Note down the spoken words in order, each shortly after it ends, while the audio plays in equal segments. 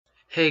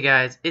Hey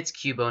guys, it's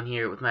Cubone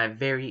here with my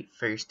very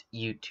first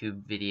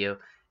YouTube video,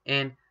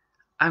 and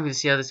I'm going to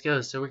see how this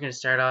goes. So we're going to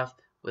start off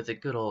with a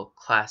good old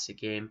classic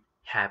game,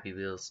 Happy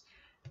Wheels.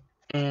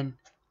 And,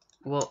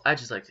 well, I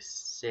just like to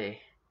say,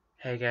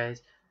 hey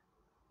guys,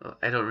 well,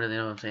 I don't really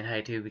know what I'm saying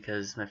hi to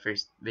because it's my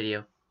first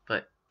video,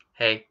 but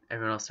hey,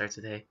 everyone else starts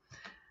with hey.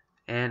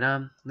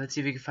 And, let's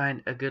see if we can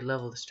find a good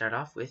level to start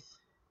off with,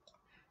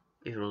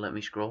 if it'll let me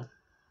scroll.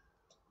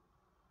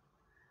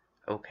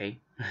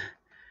 Okay.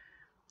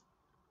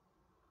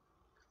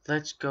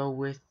 Let's go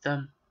with,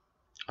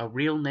 A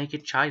Real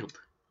Naked Child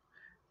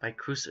by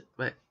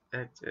but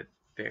that's a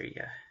very,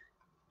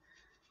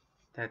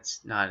 that's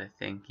not a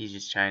thing. He's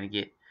just trying to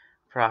get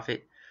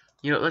profit.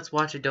 Let's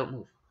watch it. Don't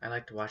move. I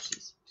like to watch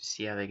these to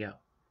see how they go.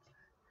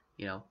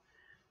 You know,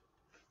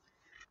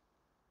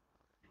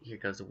 here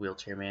goes the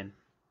wheelchair man,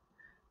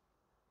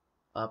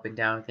 up and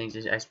down things.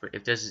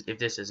 If this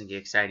doesn't get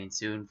exciting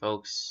soon,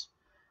 folks,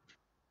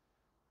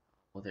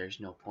 well,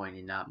 there's no point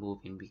in not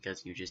moving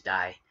because you just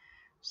die.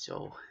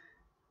 So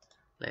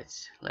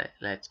let's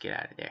get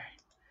out of there.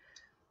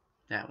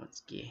 That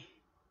one's gay.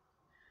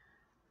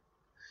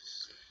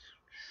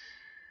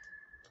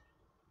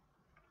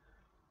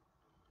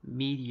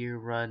 Meteor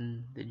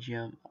run the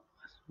jump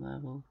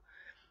level.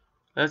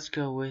 Let's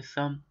go with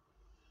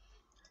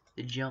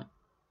the jump.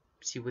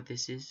 See what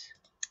this is.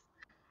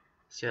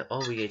 So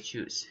all we get to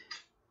choose.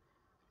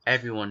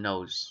 Everyone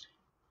knows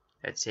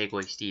that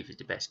Segway Steve is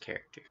the best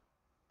character.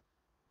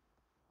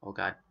 Oh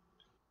god.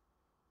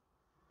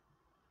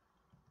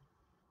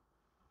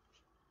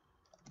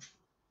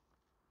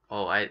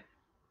 Oh, I,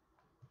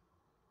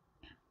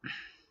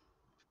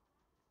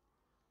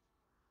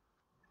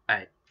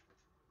 I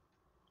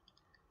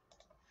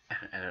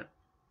don't,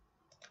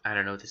 I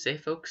don't know what to say,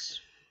 folks.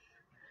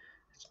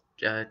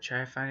 Try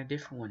to find a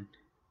different one.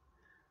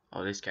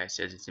 Oh, this guy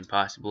says it's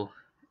impossible.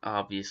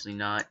 Obviously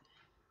not.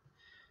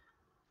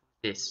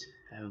 I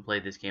haven't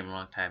played this game in a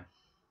long time.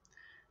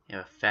 You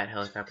have a fat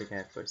helicopter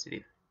guy for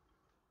city.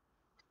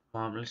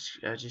 Let's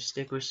just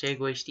stick with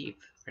Segway Steve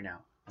for now.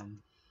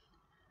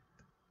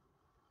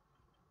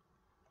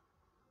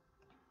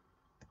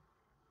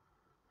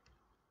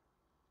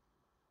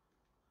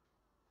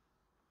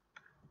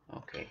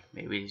 Okay,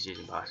 maybe this is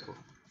impossible.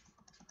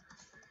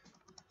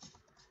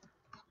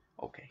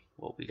 Okay,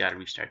 well, we gotta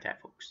restart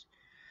that, folks.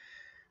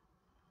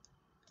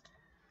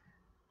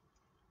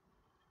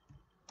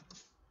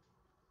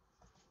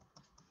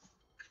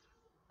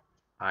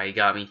 Ah, you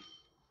got me.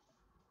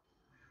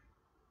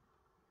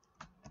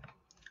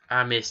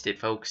 I missed it,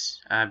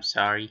 folks. I'm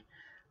sorry.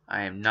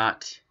 I am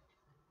not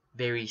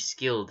very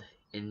skilled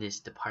in this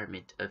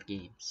department of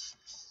games.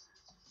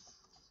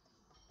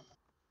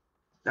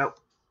 Nope.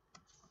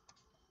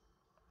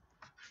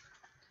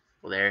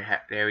 Well,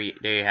 there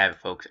you have it,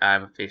 folks.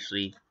 I'm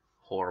officially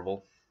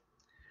horrible.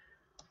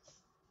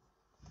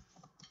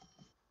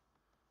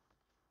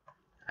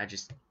 I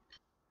just...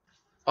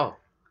 Oh.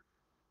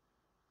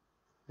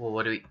 Well,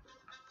 what do we...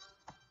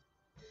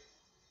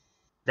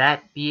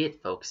 That be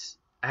it, folks.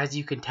 As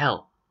you can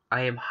tell,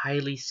 I am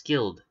highly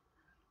skilled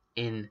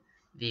in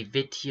the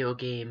video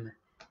game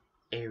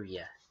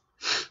area.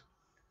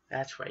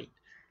 That's right.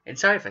 And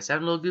sorry if I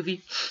sound a little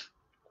goofy.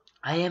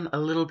 I am a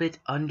little bit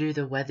under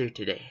the weather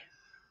today.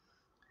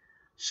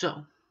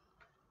 So,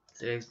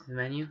 today's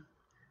menu.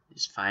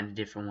 Just find a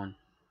different one.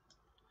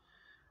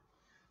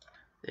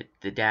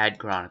 The Dad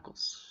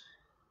Chronicles.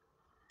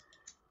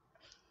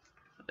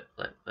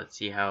 Let's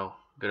see how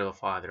good of a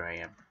father I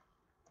am.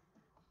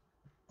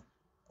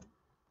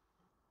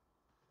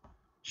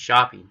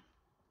 Shopping.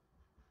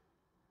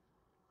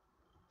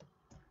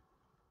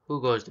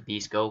 Who goes to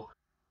Bisco?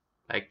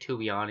 Like, to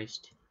be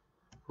honest,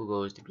 who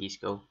goes to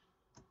Bisco?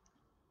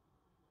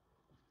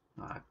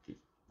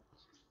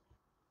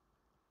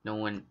 No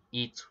one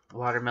eats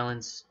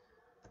watermelons.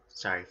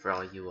 Sorry for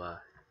all you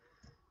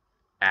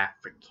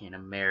African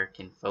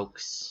American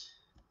folks.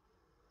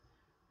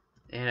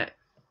 And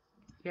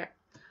yeah,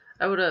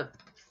 I would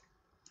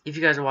if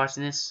you guys are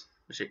watching this,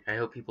 which I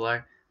hope people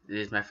are,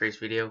 this is my first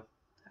video.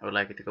 I would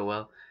like it to go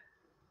well.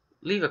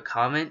 Leave a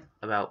comment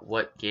about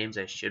what games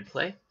I should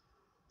play.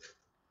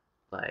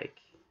 Like,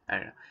 I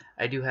don't know.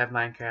 I do have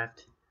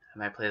Minecraft. I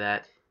might play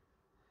that.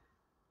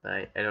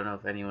 But I don't know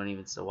if anyone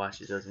even still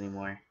watches those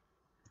anymore.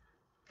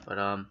 But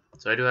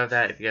so I do have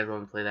that. If you guys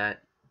want to play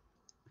that,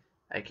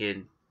 I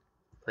can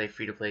play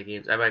free-to-play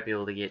games. I might be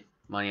able to get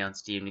money on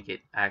Steam to get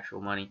actual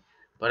money.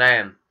 But I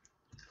am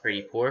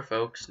pretty poor,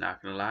 folks.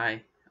 Not gonna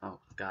lie. Oh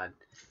God,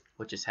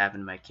 what just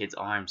happened to my kid's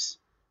arms?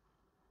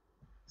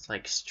 It's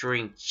like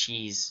string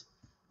cheese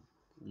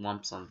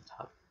lumps on the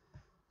top.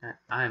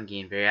 I am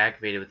getting very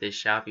aggravated with this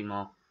shopping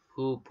mall.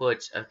 Who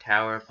puts a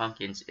tower of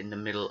pumpkins in the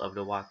middle of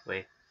the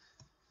walkway?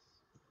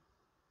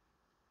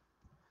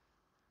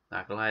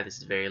 Not gonna lie, this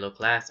is very low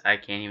class. I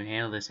can't even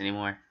handle this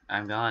anymore.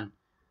 I'm gone.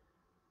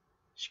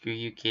 Screw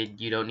you,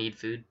 kid. You don't need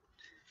food.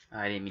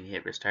 I didn't mean to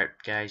hit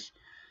restart, guys.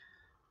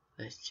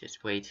 Let's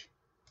just wait.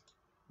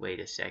 Wait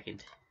a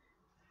second.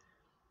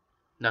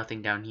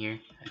 Nothing down here.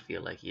 I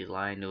feel like he's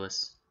lying to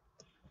us.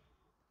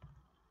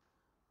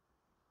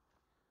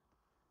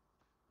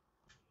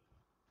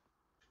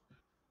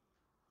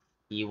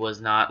 He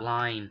was not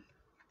lying.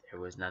 There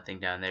was nothing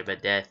down there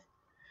but death.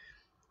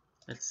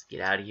 Let's get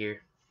out of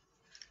here.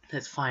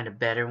 Let's find a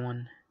better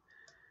one.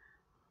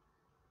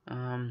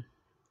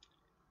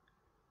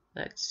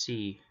 Let's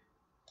see.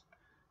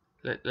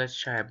 Let's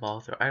try a ball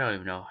throw. I don't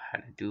even know how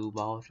to do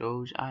ball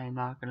throws. I am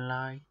not gonna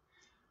lie.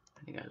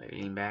 I think I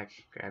lean back,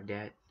 grab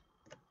that,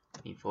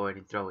 lean forward,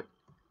 and throw it.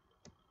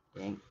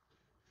 Dang.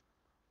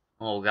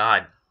 Oh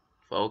God,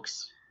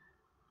 folks.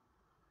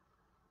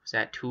 Was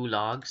that 2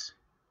 logs?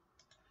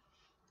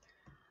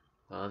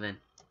 Well then.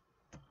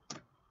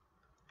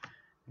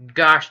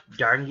 Gosh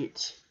darn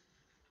it.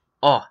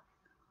 Oh.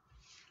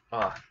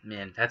 Oh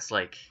man, that's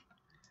like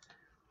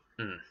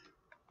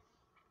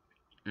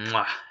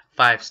mwah,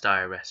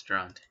 5-star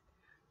restaurant.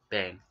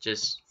 Bang.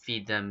 Just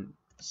feed them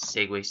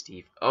Segway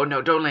Steve. Oh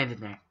no, don't land in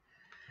there.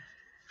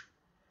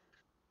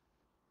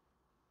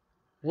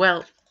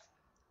 Well,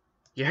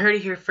 you heard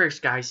it here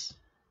first, guys.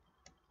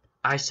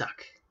 I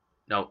suck.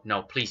 No,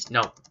 no, please,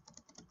 no.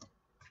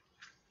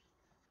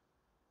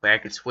 Wait, I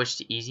could switch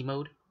to easy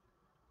mode?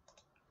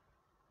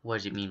 What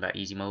does it mean by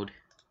easy mode?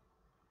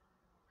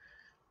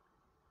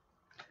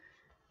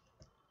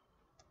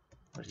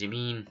 What does it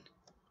mean?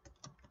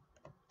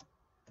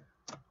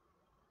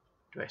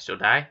 Do I still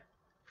die?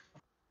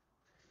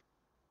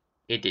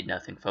 It did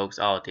nothing, folks.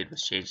 All it did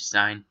was change the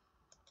sign.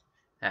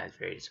 That is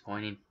very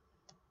disappointing.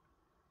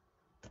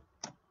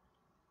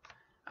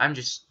 I'm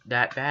just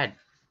that bad.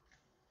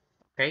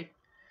 Okay?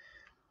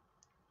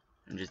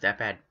 I'm just that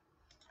bad.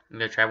 I'm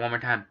gonna try one more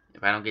time.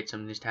 If I don't get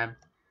something this time,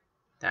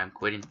 then I'm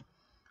quitting.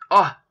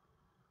 Oh!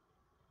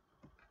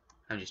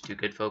 I'm just too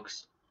good,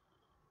 folks.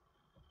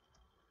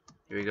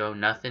 Here we go.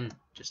 Nothing.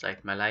 Just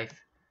like my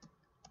life.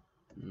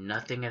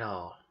 Nothing at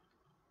all.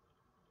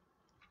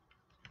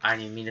 I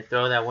didn't even mean to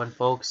throw that one,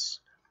 folks.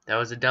 That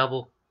was a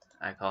double.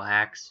 I call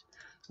hacks.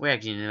 We're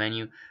actually in the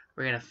menu.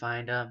 We're gonna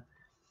find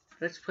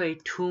let's play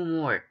 2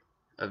 more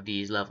of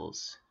these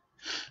levels.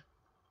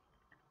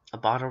 A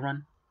bottle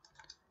run.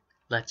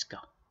 Let's go.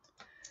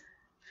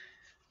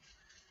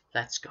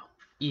 Let's go.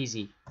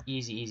 Easy,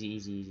 easy, easy,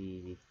 easy, easy,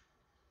 easy.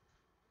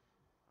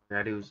 All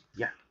I gotta do is,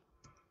 yeah.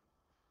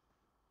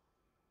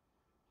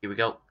 Here we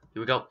go.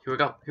 Here we go. Here we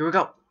go. Here we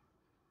go.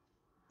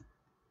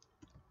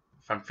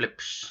 Front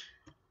flips.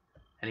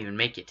 I didn't even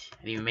make it. I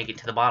didn't even make it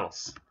to the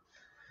bottles.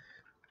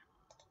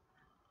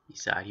 You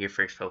saw it here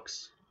first,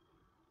 folks.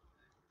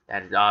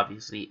 That is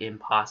obviously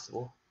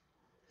impossible.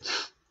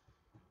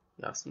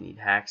 You also need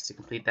hacks to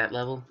complete that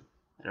level.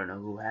 I don't know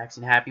who hacks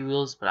in Happy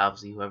Wheels, but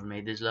obviously whoever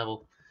made this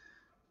level.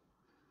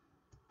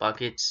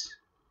 Buckets.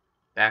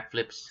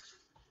 Backflips.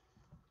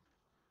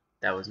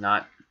 That was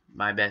not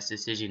my best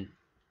decision.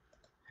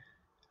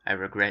 I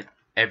regret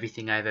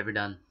everything I've ever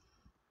done.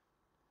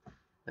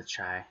 Let's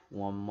try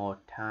one more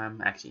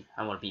time. Actually,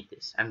 I want to beat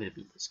this. I'm going to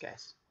beat this,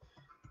 guys.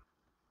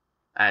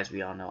 As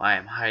we all know, I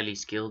am highly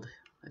skilled.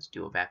 Let's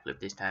do a backflip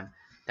this time.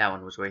 That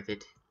one was worth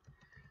it.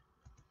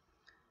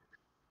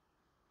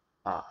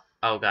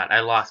 Oh God, I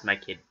lost my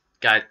kid.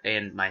 God,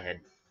 and my head.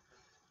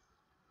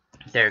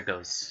 There it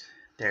goes.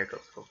 There it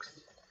goes, folks.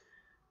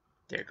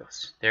 There it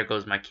goes. There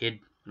goes my kid,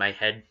 my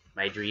head,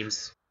 my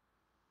dreams,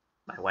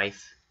 my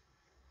wife.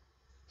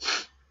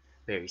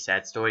 Very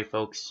sad story,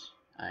 folks.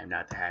 I am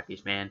not the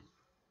happiest man.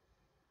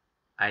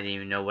 I didn't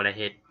even know what I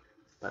hit,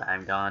 but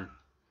I'm gone.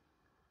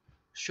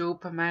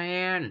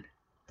 Superman!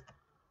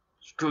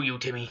 Screw you,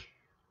 Timmy.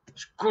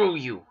 Screw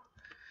you!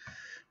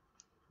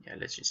 Yeah,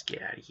 let's just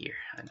get out of here.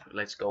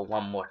 Let's go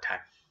one more time.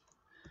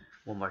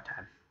 One more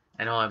time.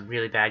 I know I'm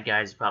really bad,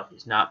 guys. Probably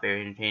it's not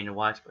very entertaining to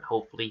watch, but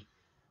hopefully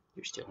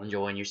you're still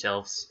enjoying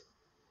yourselves.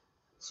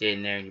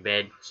 Sitting there in your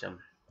bed, some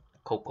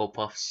Cocoa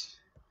Puffs.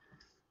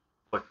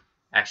 Or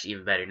actually,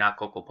 even better, not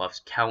Cocoa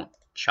Puffs. Count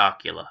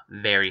Chocula.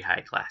 Very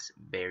high class.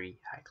 Very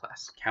high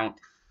class. Count.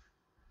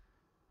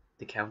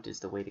 The Count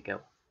is the way to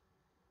go.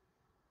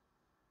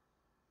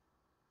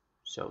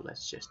 So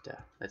let's just,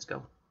 let's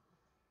go.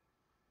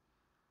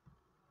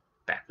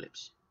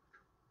 Backflips.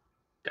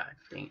 God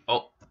dang.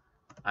 Oh,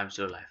 I'm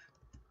still alive.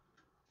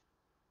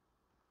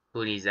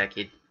 Who needs that,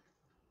 kid?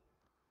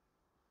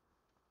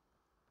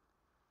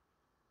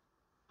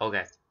 Oh,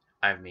 guys,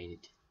 I've made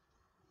it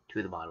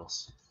to the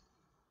bottles.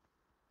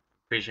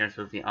 Pretty sure I'm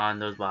supposed to be on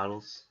those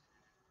bottles,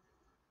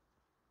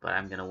 but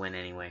I'm gonna win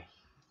anyway.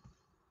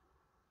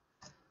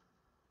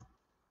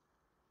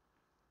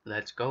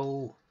 Let's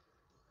go.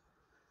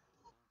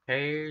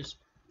 Cares.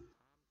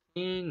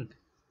 King.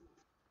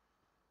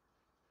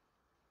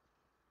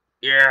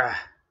 Yeah.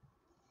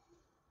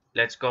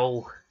 Let's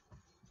go.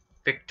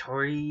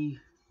 Victory.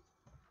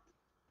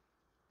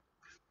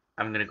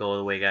 I'm gonna go all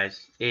the way,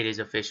 guys. It is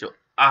official.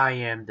 I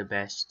am the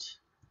best.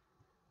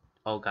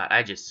 Oh God,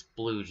 I just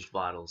splooged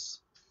bottles.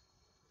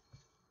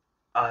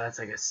 Oh, that's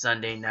like a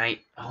Sunday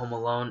night, home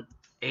alone,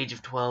 age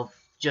of 12.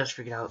 Just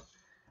figured out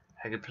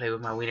I could play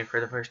with my wiener for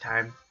the first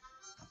time.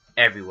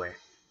 Everywhere.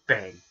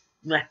 Bang.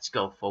 Let's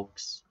go,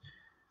 folks.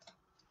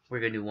 We're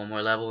gonna do one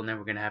more level and then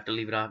we're gonna have to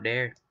leave it off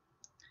there.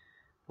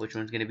 Which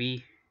one's gonna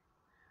be?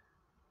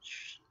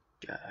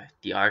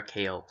 The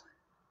RKO.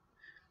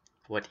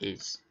 What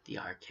is the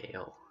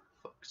RKO,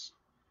 folks?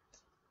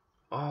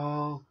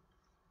 Oh,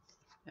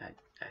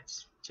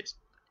 that's just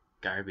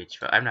garbage.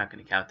 I'm not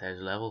going to count that as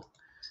a level.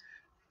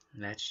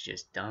 That's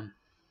just dumb.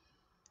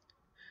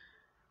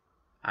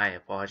 I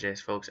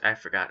apologize, folks. I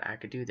forgot I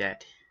could do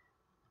that.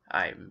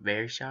 I'm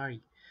very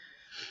sorry.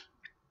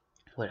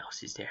 What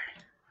else is there?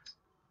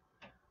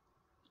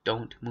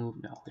 Don't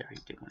move. No, we already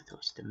did one of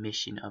those. The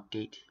mission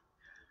update.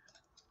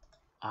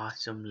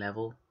 Awesome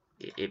level.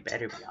 It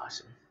better be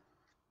awesome.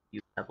 You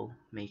level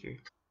maker.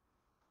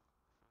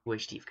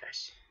 Where's Steve,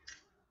 guys?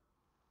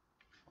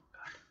 Oh,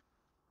 God.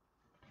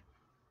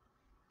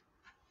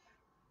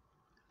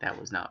 That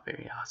was not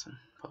very awesome,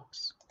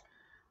 folks.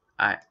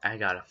 I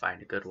gotta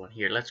find a good one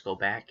here. Let's go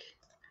back.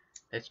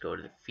 Let's go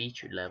to the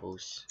featured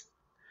levels.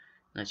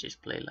 Let's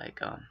just play like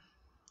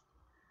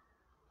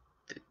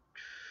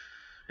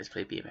let's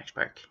play BMX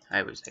Park.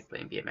 I always like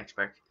playing BMX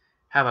Park.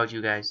 How about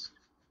you guys?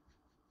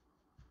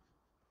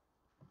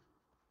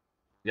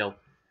 Yo,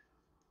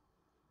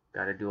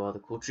 gotta do all the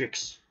cool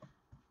tricks,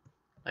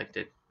 like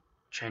the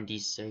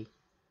trendies say.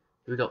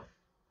 Here we go.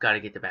 Gotta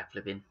get the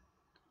backflip in.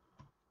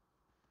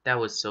 That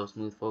was so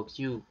smooth, folks.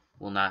 You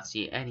will not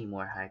see any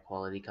more high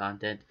quality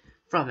content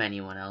from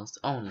anyone else,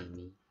 only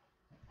me.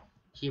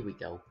 Here we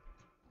go.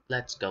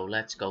 Let's go,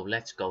 let's go,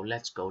 let's go,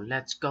 let's go,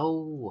 let's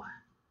go.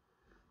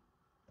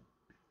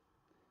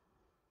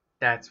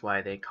 That's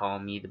why they call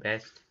me the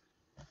best.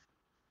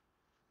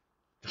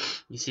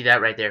 You see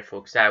that right there,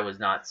 folks? That was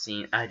not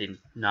seen. I did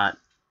not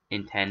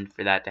intend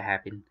for that to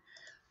happen.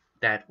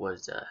 That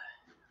was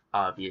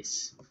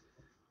obvious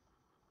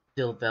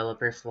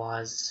developer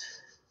flaws.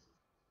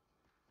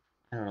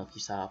 I don't know if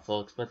you saw it,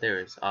 folks, but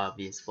there was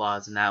obvious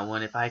flaws in that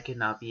one. If I could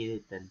not beat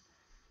it, then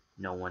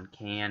no one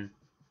can.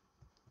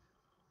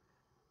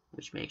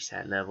 Which makes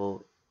that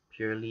level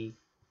purely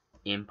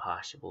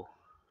impossible.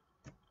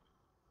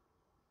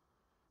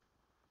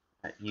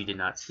 You did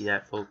not see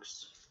that,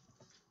 folks.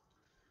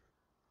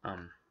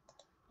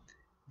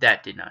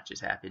 That did not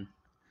just happen.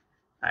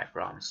 I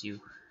promise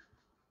you.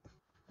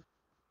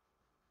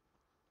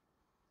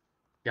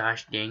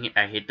 Gosh dang it,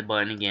 I hit the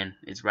button again.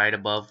 It's right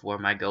above where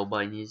my go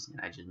button is, and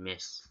I just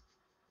missed.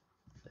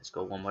 Let's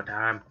go one more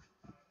time.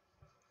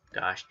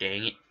 Gosh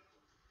dang it.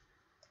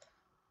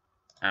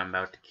 I'm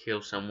about to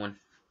kill someone.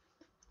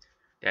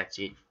 That's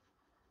it.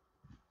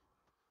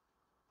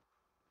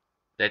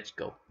 Let's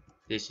go.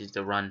 This is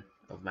the run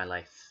of my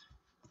life.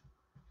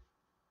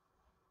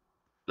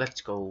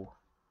 Let's go.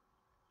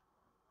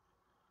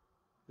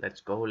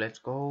 Let's go, let's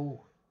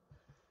go.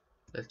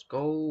 Let's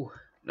go.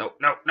 No,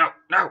 no, no,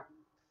 no.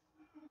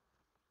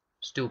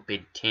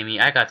 Stupid Timmy.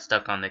 I got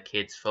stuck on the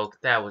kids, folks.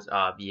 That was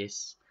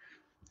obvious.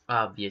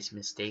 Obvious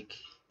mistake.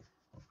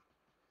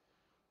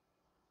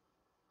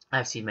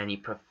 I've seen many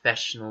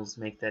professionals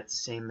make that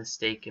same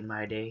mistake in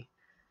my day.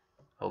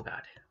 Oh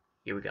god.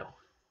 Here we go.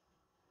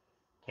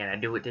 Can I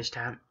do it this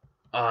time?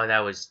 Oh, that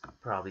was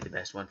probably the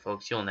best one,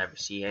 folks. You'll never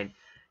see it.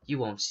 You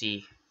won't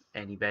see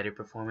any better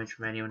performance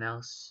from anyone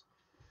else.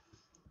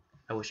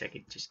 I wish I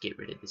could just get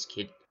rid of this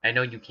kid. I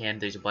know you can.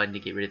 There's a button to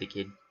get rid of the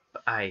kid.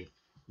 But I'm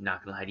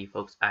not gonna lie to you,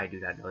 folks. I do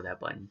not know that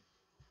button.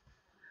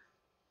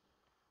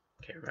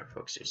 Okay, remember,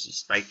 folks. There's these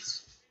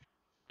spikes.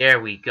 There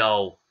we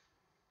go.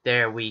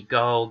 There we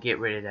go. Get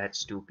rid of that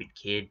stupid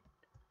kid.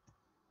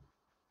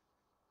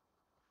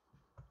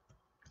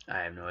 I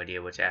have no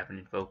idea what's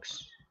happening,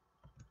 folks.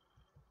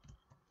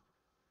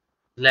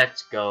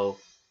 Let's go.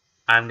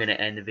 I'm going to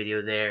end the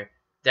video there.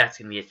 That's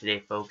going to be it today,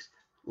 folks.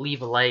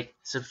 Leave a like,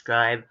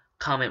 subscribe,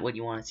 comment what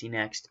you want to see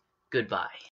next. Goodbye.